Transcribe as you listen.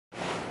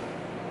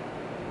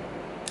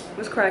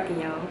What's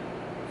cracking, y'all?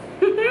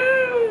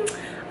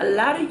 A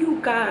lot of you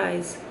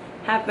guys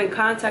have been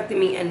contacting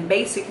me and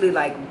basically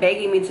like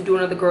begging me to do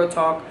another girl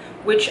talk,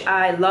 which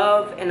I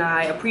love and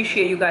I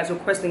appreciate you guys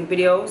requesting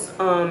videos.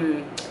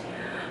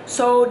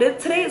 So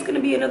today is gonna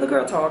be another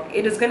girl talk.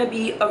 It is gonna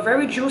be a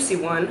very juicy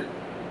one,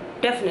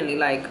 definitely.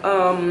 Like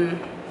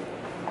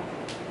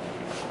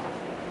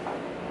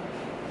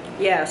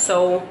yeah,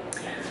 so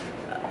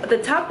the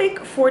topic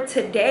for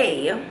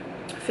today,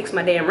 fix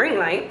my damn ring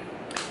light,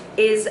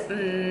 is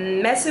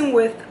messing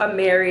with a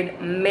married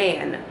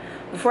man.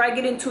 Before I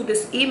get into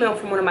this email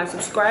from one of my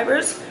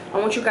subscribers, I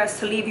want you guys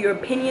to leave your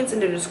opinions in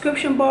the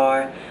description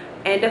bar,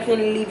 and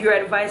definitely leave your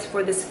advice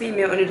for this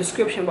female in the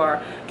description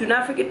bar. Do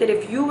not forget that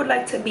if you would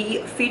like to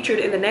be featured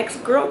in the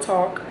next girl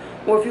talk,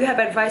 or if you have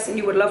advice and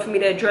you would love for me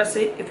to address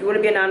it, if you want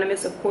to be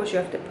anonymous, of course you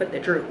have to put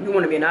that you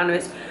want to be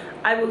anonymous.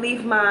 I will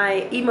leave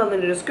my email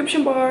in the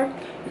description bar.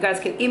 You guys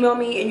can email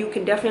me and you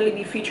can definitely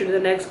be featured in the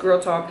next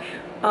girl talk.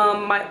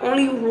 My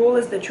only rule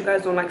is that you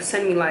guys don't like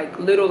send me like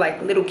little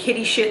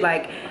kitty shit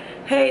like,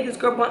 hey, this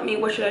girl bumped me,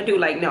 what should I do?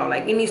 Like, no,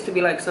 like it needs to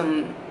be like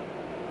some,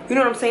 you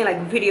know what I'm saying,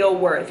 like video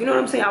worth, you know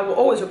what I'm saying? I will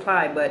always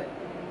reply, but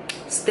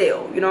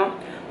still, you know.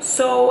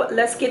 So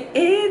let's get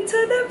into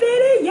the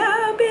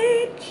video,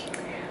 bitch.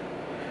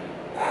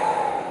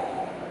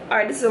 All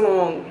right, this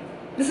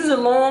is a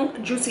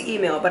long juicy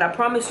email, but I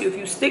promise you, if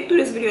you stick through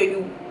this video and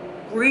you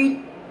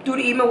read through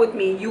the email with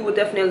me, you will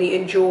definitely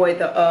enjoy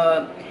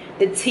the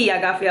tea I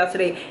got for y'all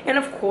today. And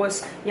of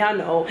course, y'all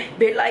know,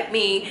 bit like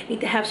me,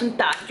 need to have some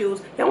thought juice.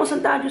 Y'all want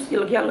some thought juice?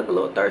 Y'all look a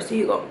little thirsty.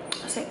 You go.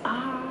 I say,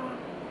 ah.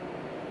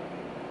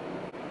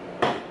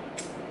 All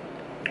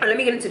right, let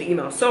me get into the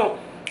email. So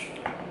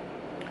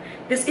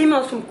this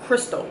email is from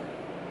Crystal.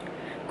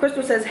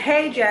 Crystal says,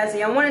 hey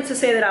Jazzy, I wanted to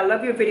say that I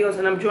love your videos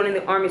and I'm joining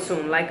the army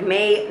soon, like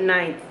May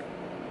 9th.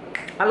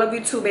 I love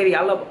you too, baby.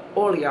 I love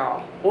all of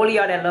y'all. All of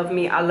y'all that love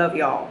me, I love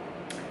y'all.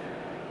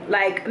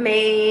 Like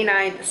May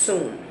 9th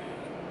soon.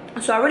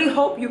 So I really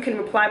hope you can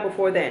reply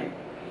before then.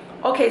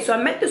 Okay, so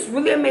I met this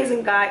really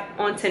amazing guy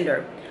on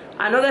Tinder.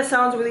 I know that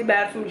sounds really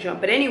bad from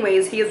jump, but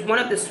anyways, he is one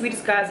of the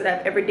sweetest guys that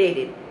I've ever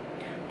dated.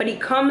 But he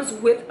comes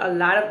with a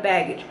lot of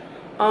baggage.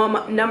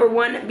 Number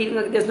one,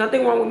 there's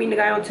nothing wrong with meeting a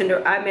guy on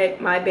Tinder. I met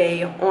my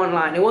bae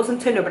online. It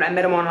wasn't Tinder, but I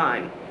met him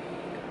online.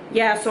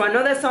 Yeah, so I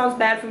know that sounds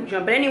bad from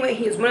jump, but anyway,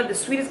 he is one of the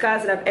sweetest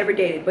guys that I've ever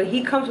dated. But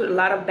he comes with a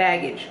lot of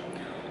baggage.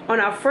 On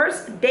our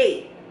first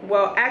date,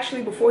 well,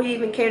 actually before he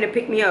even came to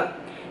pick me up,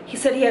 he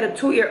said he had a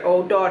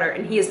 2-year-old daughter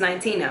and he is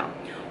 19 now.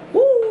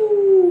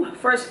 Woo!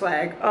 First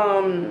flag.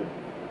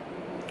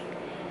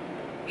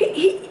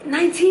 He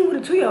 19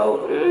 with a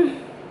 2-year-old.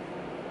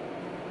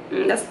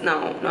 That's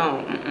no.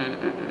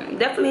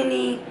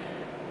 Definitely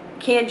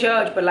can't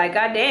judge, but like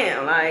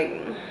goddamn,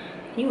 like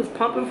he was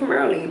pumping from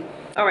early.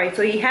 All right,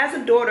 so he has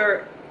a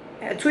daughter,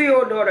 a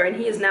 2-year-old daughter, and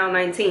he is now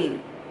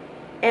 19.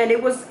 And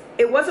it was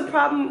a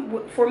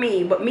problem for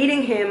me, but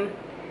meeting him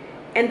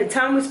and the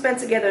time we spent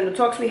together and the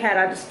talks we had,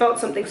 I just felt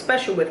something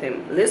special with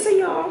him. Listen,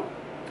 y'all.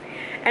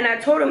 And I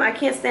told him I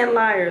can't stand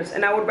liars,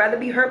 and I would rather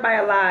be hurt by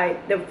a lie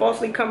than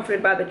falsely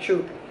comforted by the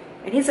truth.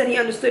 And he said he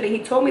understood, and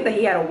he told me that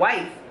he had a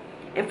wife.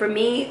 And for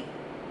me,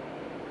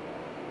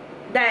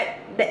 that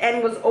the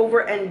end was over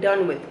and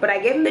done with. But I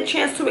gave him the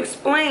chance to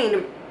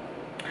explain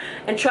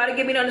and try to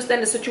get me to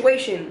understand the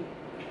situation.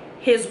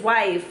 His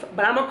wife,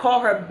 but I'm going to call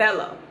her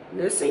Bella.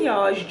 Listen,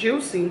 y'all, it's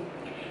juicy.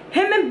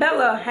 Him and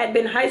Bella had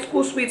been high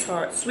school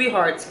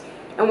sweethearts,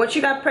 and when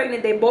she got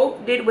pregnant, they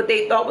both did what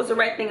they thought was the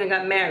right thing and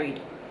got married.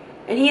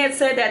 And he had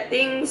said that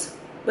things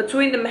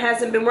between them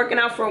hasn't been working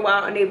out for a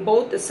while, and they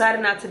both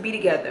decided not to be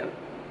together.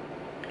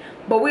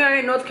 But we are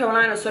in North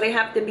Carolina, so they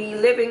have to be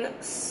living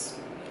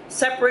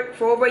separate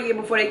for over a year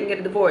before they can get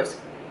a divorce.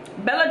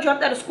 Bella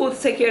dropped out of school to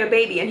take care of the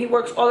baby, and he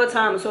works all the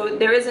time, so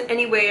there isn't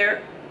any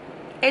way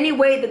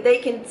that they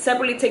can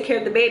separately take care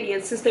of the baby.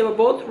 And since they were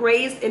both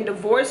raised in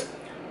divorced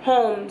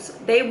homes,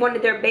 they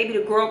wanted their baby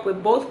to grow up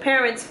with both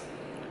parents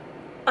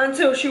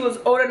until she was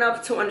old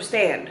enough to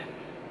understand.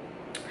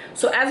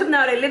 So as of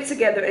now, they live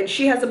together, and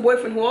she has a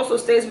boyfriend who also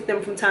stays with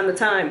them from time to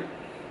time.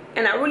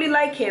 And I really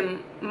like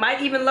him,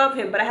 might even love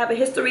him, but I have a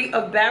history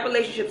of bad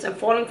relationships and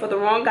falling for the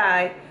wrong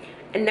guy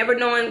and never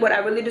knowing what I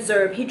really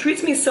deserve. He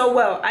treats me so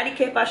well. I don't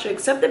care if I should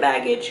accept the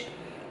baggage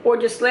or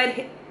just let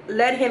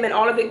him and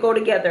all of it go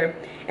together.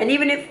 And he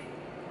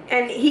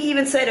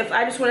even said if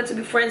I just wanted to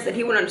be friends that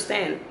he would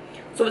understand.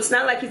 So it's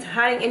not like he's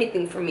hiding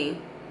anything from me.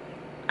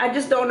 I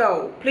just don't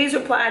know. Please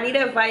reply. I need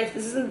advice.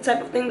 This isn't the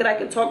type of thing that I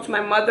can talk to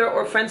my mother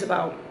or friends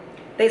about.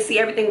 They see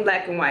everything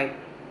black and white.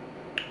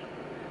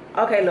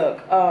 Okay, look.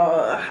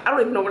 I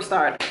don't even know where to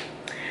start.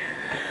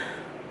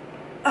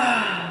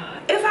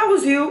 If I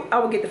was you, I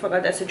would get the fuck out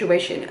of that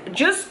situation.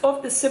 Just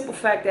off the simple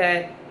fact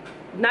that,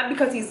 not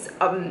because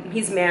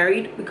he's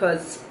married,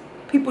 because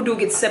people do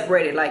get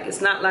separated. Like, it's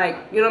not like,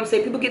 you know what I'm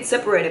saying? People get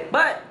separated.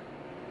 But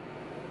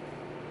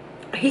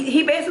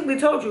he basically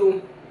told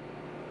you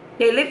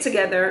they live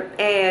together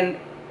and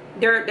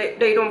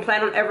they don't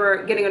plan on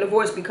ever getting a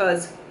divorce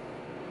because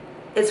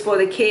it's for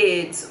the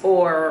kids,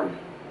 or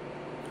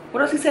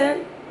what else he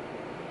said?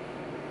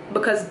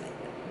 because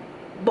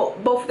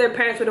both of their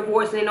parents were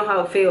divorced and they know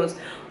how it feels.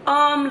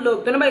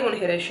 Look, don't nobody want to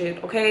hear that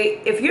shit,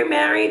 okay? If you're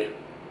married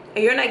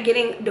and you're not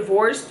getting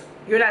divorced,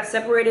 you're not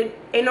separated,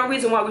 ain't no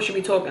reason why we should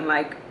be talking.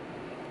 Like,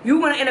 you're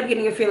gonna end up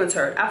getting your feelings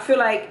hurt. I feel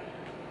like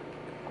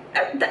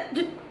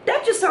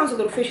that just sounds a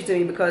little fishy to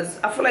me, because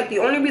I feel like the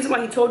only reason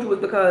why he told you was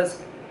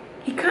because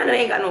he kind of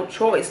ain't got no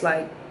choice.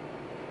 Like,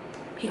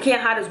 he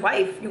can't hide his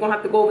wife. You're gonna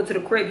have to go over to the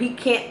crib. He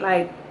can't,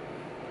 like,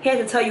 he has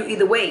to tell you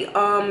either way.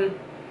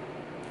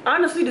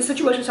 Honestly, the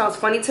situation sounds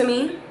funny to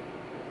me.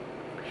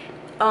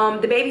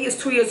 The baby is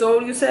 2 years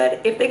old, you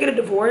said. If they get a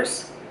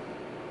divorce,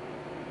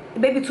 the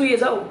baby 2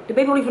 years old. The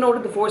baby don't even know what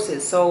a divorce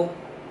is. So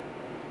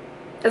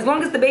as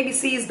long as the baby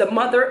sees the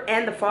mother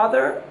and the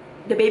father,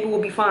 the baby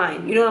will be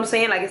fine. You know what I'm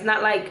saying? Like, it's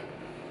not like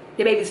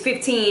the baby's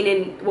 15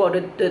 and, well,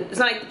 it's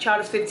not like the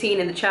child is 15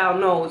 and the child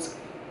knows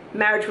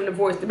marriage from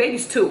divorce. The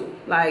baby's 2.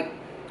 Like,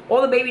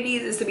 all the baby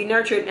needs is to be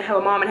nurtured and have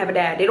a mom and have a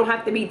dad. They don't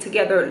have to be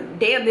together.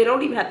 Damn, they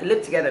don't even have to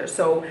live together.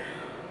 So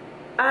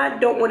I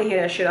don't want to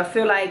hear that shit. I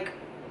feel like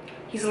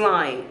he's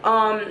lying.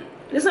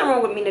 There's nothing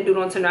wrong with meeting a dude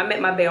on Tinder. I met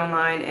my bae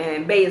online,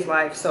 and bae is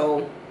life,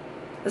 so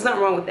there's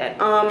nothing wrong with that.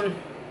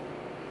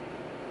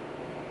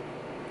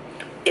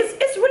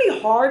 It's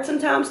really hard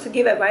sometimes to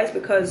give advice,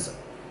 because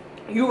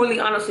you really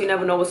honestly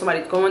never know what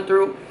somebody's going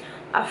through.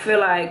 I feel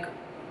like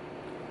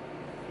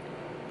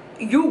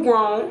you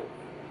grown.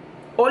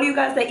 All you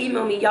guys that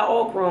email me, y'all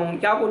all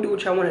grown. Y'all gonna do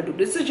what y'all want to do.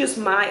 This is just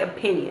my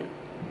opinion.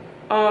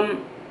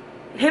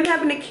 Him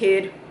having a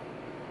kid,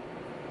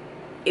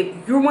 if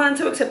you're willing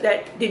to accept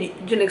that,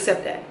 then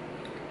accept that.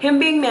 Him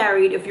being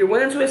married, if you're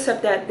willing to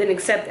accept that, then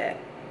accept that.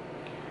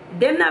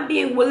 Them not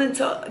being willing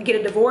to get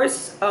a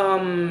divorce,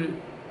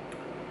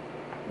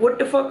 what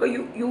the fuck are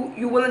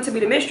you willing to be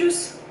the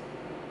mistress?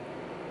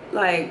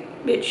 Like,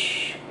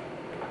 bitch,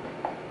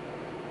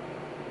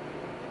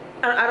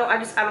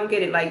 I don't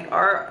get it. Like,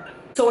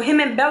 so him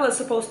and Bella's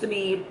supposed to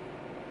be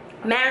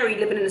married,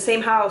 living in the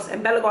same house,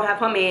 and Bella gonna have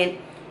her man,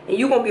 and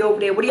you gonna be over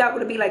there. What are y'all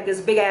gonna be, like,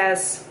 this big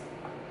ass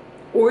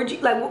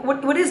orgy? Like,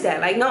 what is that?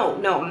 Like, no.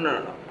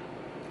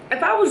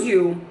 If I was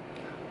you,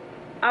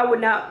 I would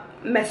not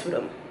mess with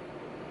him,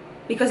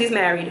 because he's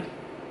married,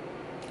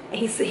 and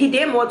he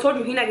damn well told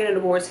you he not getting a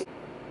divorce.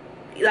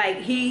 Like,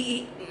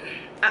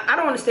 I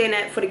don't understand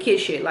that for the kid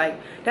shit. Like,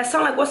 that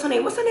sound like, what's her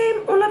name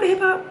on Love and Hip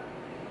Hop?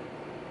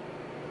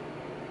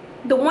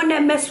 The one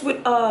that messed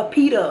with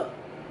Peter,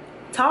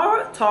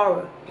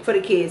 Tara, for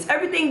the kids.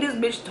 Everything this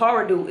bitch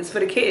Tara do is for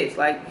the kids.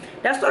 Like,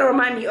 that's what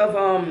remind me of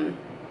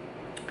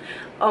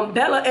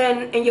Bella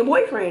and your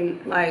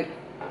boyfriend. Like,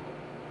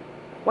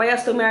 why y'all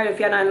still married if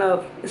y'all not in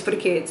love? It's for the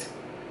kids.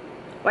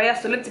 Why y'all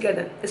still live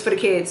together? It's for the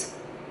kids.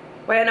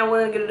 Why y'all not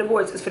willing to get a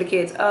divorce? It's for the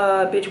kids.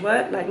 Bitch,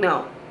 what? Like,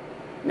 no,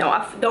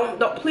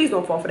 please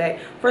don't fall for that.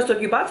 First off,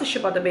 you about to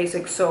ship out the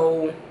basics,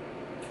 so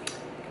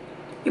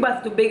you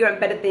about to do bigger and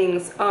better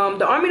things.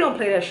 The army don't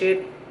play that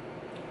shit.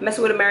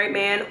 Messing with a married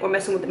man or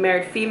messing with a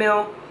married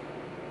female,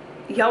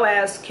 your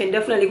ass can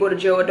definitely go to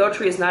jail.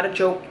 Adultery is not a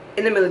joke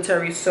in the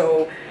military,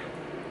 so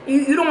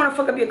you don't want to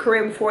fuck up your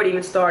career before it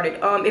even started.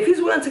 If he's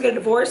willing to get a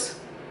divorce,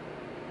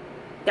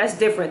 that's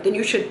different. Then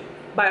you should,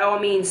 by all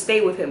means,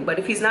 stay with him. But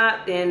if he's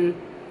not, then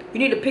you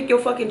need to pick your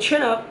fucking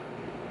chin up.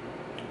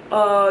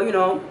 You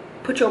know,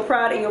 put your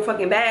pride in your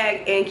fucking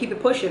bag and keep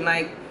it pushing.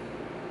 Like,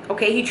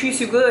 okay, he treats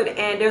you good,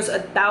 and there's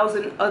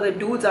 1,000 other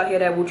dudes out here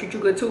that will treat you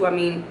good too. I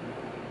mean,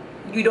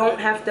 you don't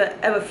have to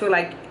ever feel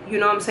like, you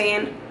know what I'm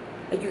saying,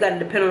 like you gotta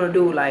depend on a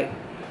dude. Like,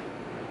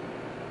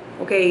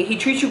 okay, he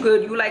treats you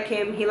good, you like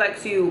him, he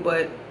likes you,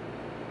 but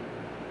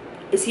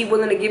is he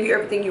willing to give you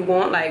everything you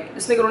want? Like,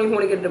 this nigga don't even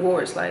want to get a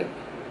divorce. Like,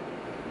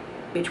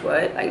 bitch,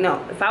 what? Like,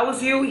 no. If I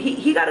was you,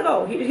 he gotta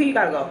go. He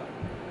gotta go.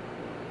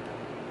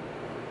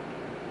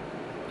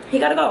 He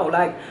gotta go.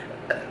 Like,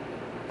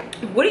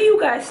 what do you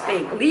guys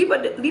think? Leave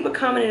a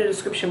comment in the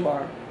description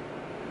bar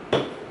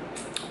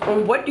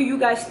on what do you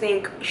guys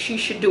think she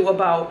should do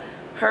about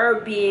her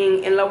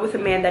being in love with a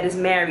man that is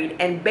married,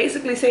 and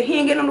basically say he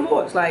ain't getting a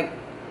divorce. Like,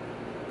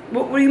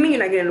 what do you mean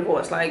you're not getting a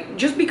divorce? Like,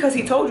 just because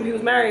he told you he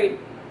was married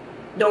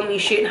don't mean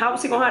shit. How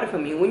is he gonna hide it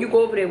from you? When you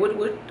go over there,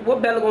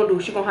 what Bella gonna do?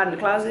 She gonna hide in the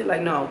closet?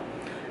 Like, no.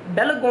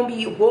 Bella gonna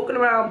be walking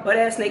around butt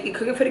ass naked,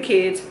 cooking for the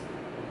kids,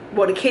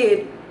 well, the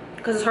kid,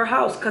 because it's her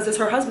house, because it's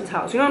her husband's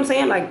house. You know what I'm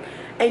saying? Like,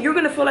 and you're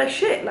gonna feel like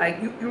shit.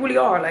 Like, you really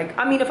are. Like,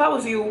 I mean, if I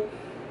was you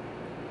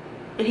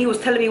and he was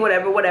telling me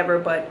whatever,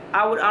 but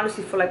I would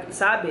honestly feel like the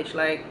side bitch.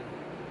 Like,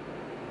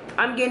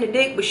 I'm getting the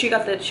dick, but she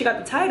got the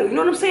title. You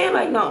know what I'm saying?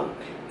 Like, no,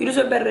 you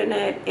deserve better than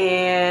that.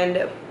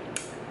 And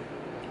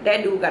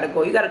that dude gotta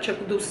go. You gotta chuck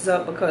the deuces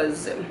up,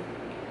 because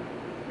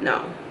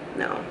no,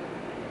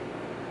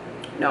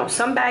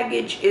 some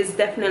baggage is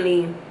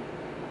definitely,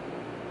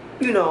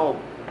 you know,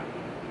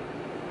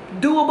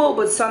 doable,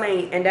 but some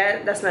ain't, and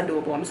that's not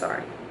doable. I'm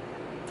sorry.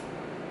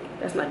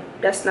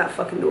 That's not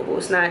fucking doable.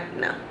 It's not.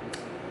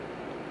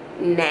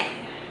 Nah.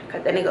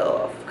 Cut that nigga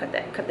off. Cut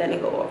that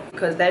nigga off.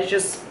 Because that's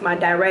just my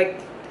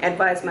direct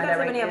advice my dad. If you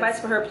guys have any advice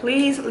for her,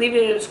 please leave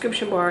it in the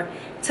description bar.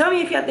 Tell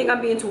me if y'all think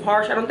I'm being too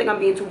harsh. I don't think I'm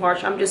being too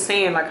harsh. I'm just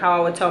saying like how I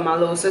would tell my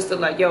little sister,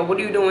 like, yo, what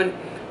are you doing?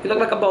 You look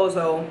like a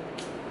bozo.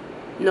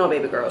 No,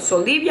 baby girl. So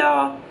leave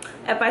y'all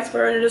advice for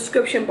her in the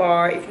description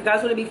bar. If you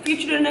guys want to be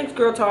featured in the next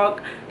girl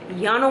talk,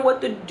 y'all know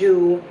what to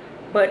do.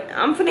 But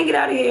I'm finna get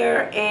out of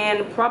here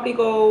and probably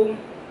go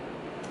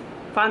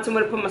find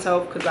somewhere to put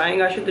myself, because I ain't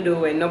got shit to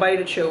do and nobody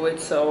to chill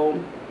with.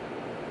 So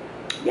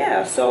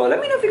yeah, so let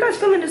me know if you guys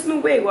feeling this new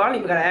wig. Well, I don't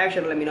even gotta ask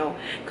you to let me know,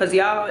 because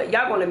y'all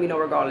gonna let me know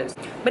regardless.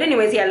 But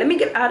anyways, yeah, let me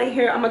get out of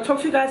here. I'm gonna talk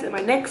to you guys in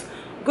my next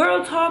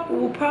girl talk.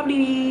 Will probably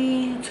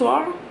be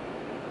tomorrow,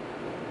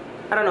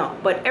 I don't know.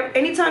 But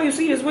anytime you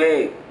see this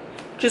wig,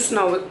 just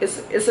know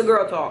it's a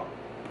girl talk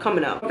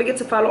coming up. Don't forget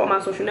to follow all my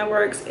social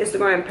networks: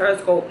 Instagram,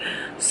 Periscope,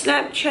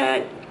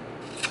 Snapchat,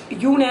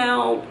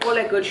 YouNow, all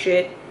that good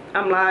shit.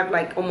 I'm live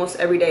like almost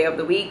every day of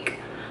the week.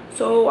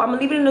 So I'm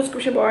gonna leave it in the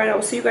description bar, and I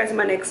will see you guys in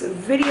my next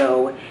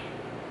video.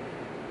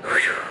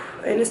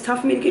 And it's tough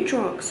for me to get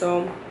drunk,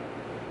 so